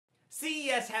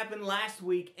CES happened last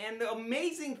week, and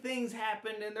amazing things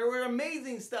happened, and there were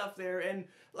amazing stuff there, and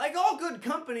like all good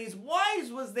companies,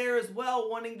 Wyze was there as well,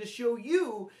 wanting to show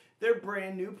you their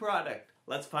brand new product.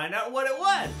 Let's find out what it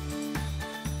was.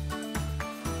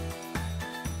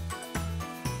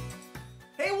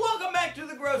 Hey, welcome back to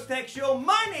the Gross Tech Show.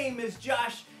 My name is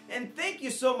Josh, and thank you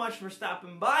so much for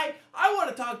stopping by. I want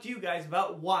to talk to you guys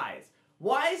about Wyze.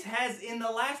 Wyze has, in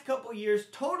the last couple years,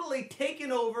 totally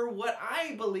taken over what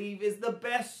I believe is the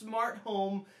best smart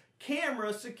home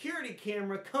camera, security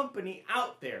camera company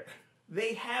out there.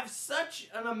 They have such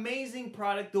an amazing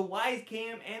product, the Wyze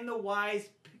Cam and the Wyze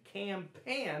Cam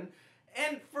Pan,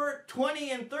 and for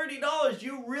 $20 and $30,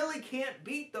 you really can't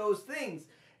beat those things.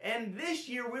 And this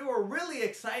year, we were really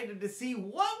excited to see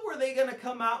what were they going to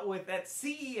come out with at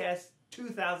CES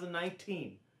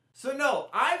 2019. So no,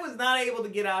 I was not able to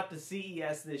get out to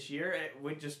CES this year.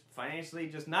 We're just financially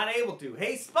just not able to.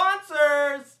 Hey,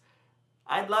 sponsors!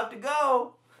 I'd love to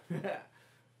go.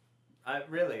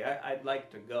 I'd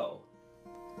like to go.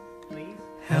 Please?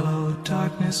 Hello,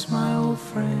 darkness, my old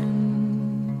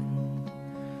friend.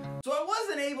 So I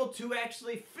wasn't able to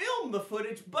actually film the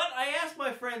footage, but I asked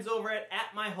my friends over at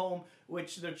AppMyHome,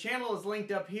 which their channel is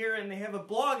linked up here, and they have a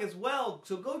blog as well,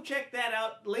 so go check that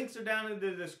out. Links are down in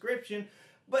the description.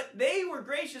 But they were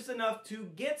gracious enough to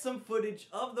get some footage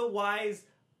of the Wyze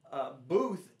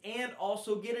booth and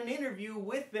also get an interview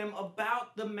with them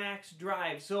about the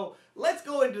MaxDrive. So let's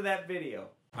go into that video.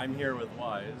 I'm here with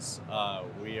Wyze.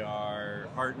 We are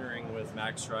partnering with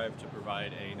MaxDrive to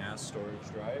provide a NAS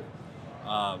storage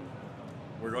drive.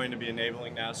 We're going to be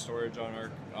enabling NAS storage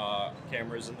on our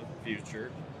cameras in the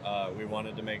future. We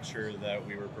wanted to make sure that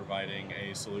we were providing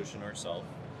a solution ourselves.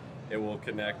 It will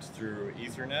connect through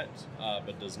Ethernet,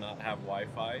 but does not have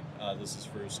Wi-Fi. This is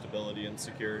for stability and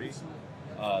security.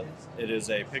 It is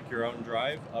a pick-your-own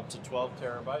drive, up to 12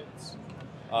 terabytes.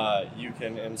 You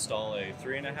can install a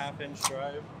 3.5-inch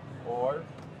drive, or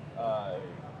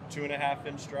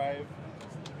 2.5-inch drive,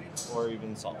 or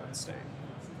even solid state.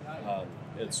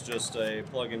 It's just a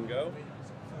plug and go.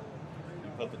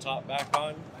 You put the top back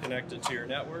on, connect it to your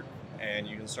network, and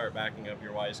you can start backing up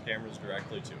your Wyze cameras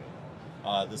directly to it.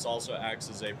 This also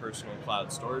acts as a personal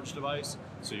cloud storage device,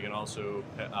 so you can also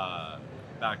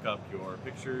back up your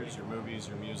pictures, your movies,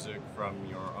 your music from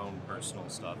your own personal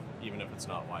stuff, even if it's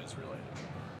not Wyze related.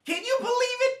 Can you believe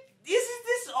it? Isn't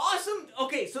this awesome?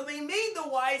 Okay, so they made the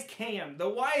Wyze Cam, the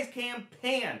Wyze Cam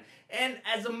Pan, and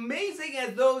as amazing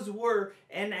as those were,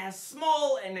 and as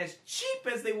small and as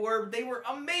cheap as they were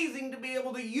amazing to be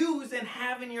able to use and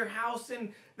have in your house,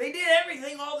 and they did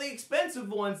everything all the expensive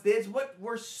ones did, what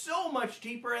were so much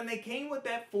cheaper, and they came with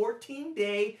that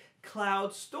 14-day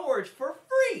cloud storage for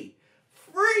free.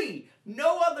 Free!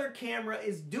 No other camera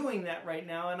is doing that right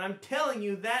now, and I'm telling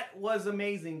you, that was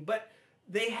amazing. But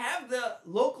they have the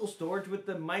local storage with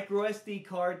the micro SD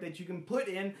card that you can put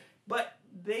in, but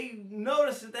they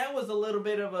noticed that that was a little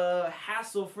bit of a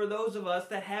hassle for those of us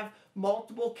that have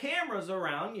multiple cameras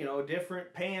around, you know,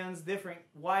 different pans, different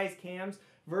Wyze cams,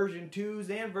 version 2s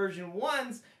and version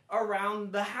 1s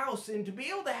around the house. And to be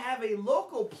able to have a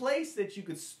local place that you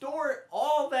could store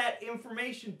all that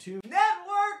information to,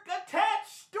 network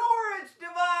attached storage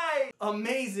device!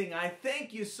 Amazing. I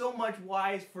thank you so much,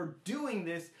 Wyze, for doing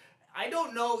this. I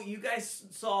don't know, you guys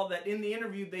saw that in the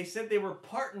interview they said they were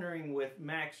partnering with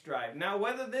MaxDrive. Now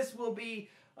whether this will be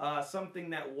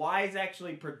something that Wyze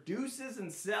actually produces and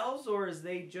sells, or is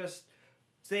they just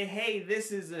say, hey,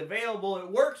 this is available, it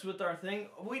works with our thing,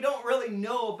 we don't really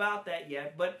know about that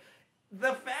yet. But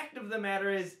the fact of the matter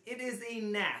is, it is a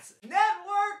NAS,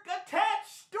 network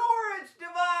attached storage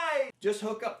device. Just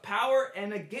hook up power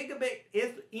and a gigabit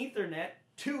Ethernet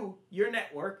to your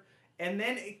network, and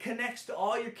then it connects to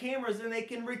all your cameras and they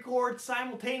can record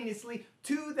simultaneously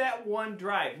to that one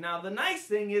drive. Now the nice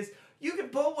thing is you can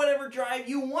put whatever drive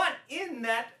you want in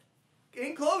that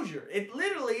enclosure. It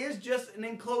literally is just an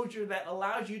enclosure that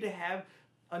allows you to have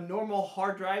a normal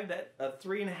hard drive, that a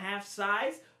 3.5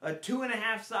 size, a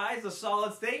 2.5 size, a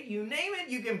solid state, you name it,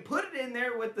 you can put it in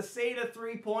there with the SATA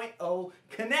 3.0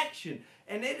 connection.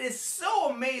 And it is so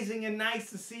amazing and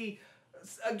nice to see.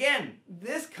 Again,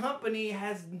 this company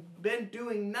has been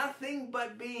doing nothing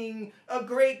but being a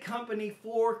great company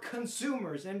for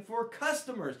consumers and for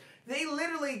customers. They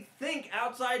literally think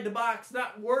outside the box,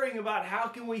 not worrying about how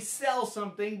can we sell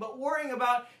something, but worrying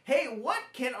about, hey, what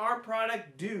can our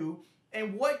product do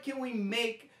and what can we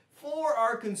make for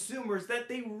our consumers that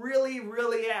they really,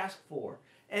 really ask for.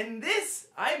 And this,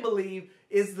 I believe,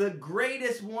 is the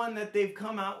greatest one that they've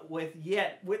come out with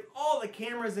yet. With all the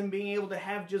cameras and being able to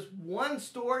have just one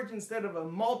storage instead of a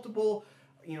multiple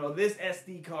you know, this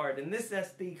SD card and this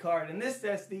SD card and this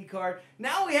SD card.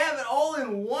 Now we have it all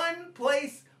in one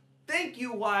place. Thank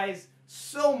you, Wyze,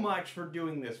 so much for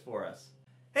doing this for us.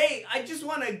 Hey, I just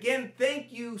want to again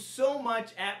thank you so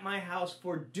much at my house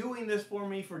for doing this for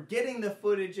me, for getting the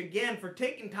footage, again, for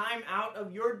taking time out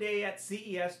of your day at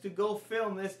CES to go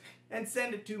film this and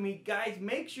send it to me. Guys,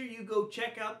 make sure you go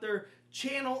check out their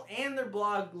channel and their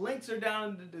blog. Links are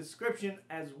down in the description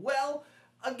as well.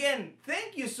 Again,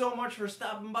 thank you so much for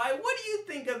stopping by. What do you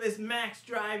think of this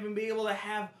MaxDrive and be able to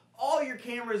have all your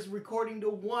cameras recording to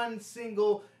one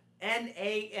single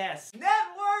NAS,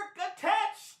 network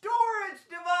attached storage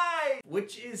device,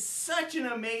 which is such an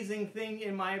amazing thing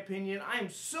in my opinion. I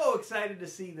am so excited to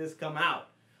see this come out.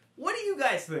 What do you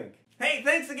guys think? Hey,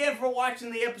 thanks again for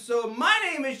watching the episode. My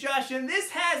name is Josh and this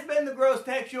has been the Gross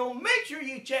Tech Show. Make sure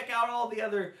you check out all the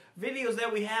other videos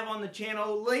that we have on the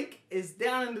channel. Link is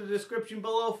down in the description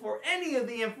below for any of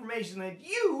the information that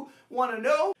you want to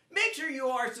know. Make sure you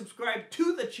are subscribed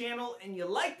to the channel and you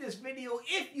like this video.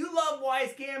 If you love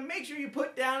Wyze Cam, make sure you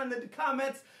put down in the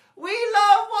comments, "We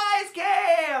love Wyze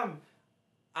Cam!"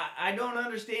 I don't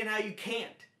understand how you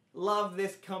can't love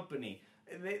this company.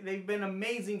 They've been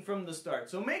amazing from the start.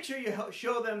 So make sure you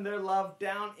show them their love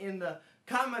down in the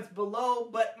comments below.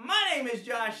 But my name is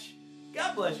Josh.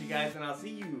 God bless you guys, and I'll see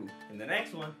you in the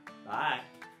next one. Bye.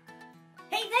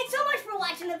 Hey, thanks so much for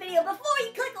watching the video. Before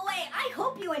you click away, I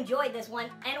hope you enjoyed this one.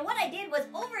 And what I did was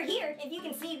over here, if you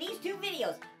can see these two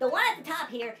videos, the one at the top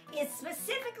here is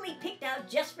specifically picked out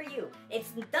just for you. It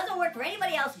doesn't work for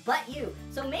anybody else but you.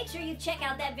 So make sure you check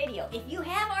out that video. If you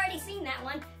have already seen that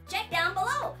one, check down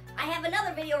below. I have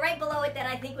another video right below it that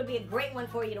I think would be a great one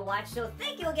for you to watch. So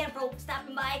thank you again for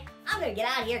stopping by. I'm going to get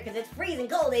out of here because it's freezing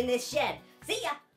cold in this shed. See ya!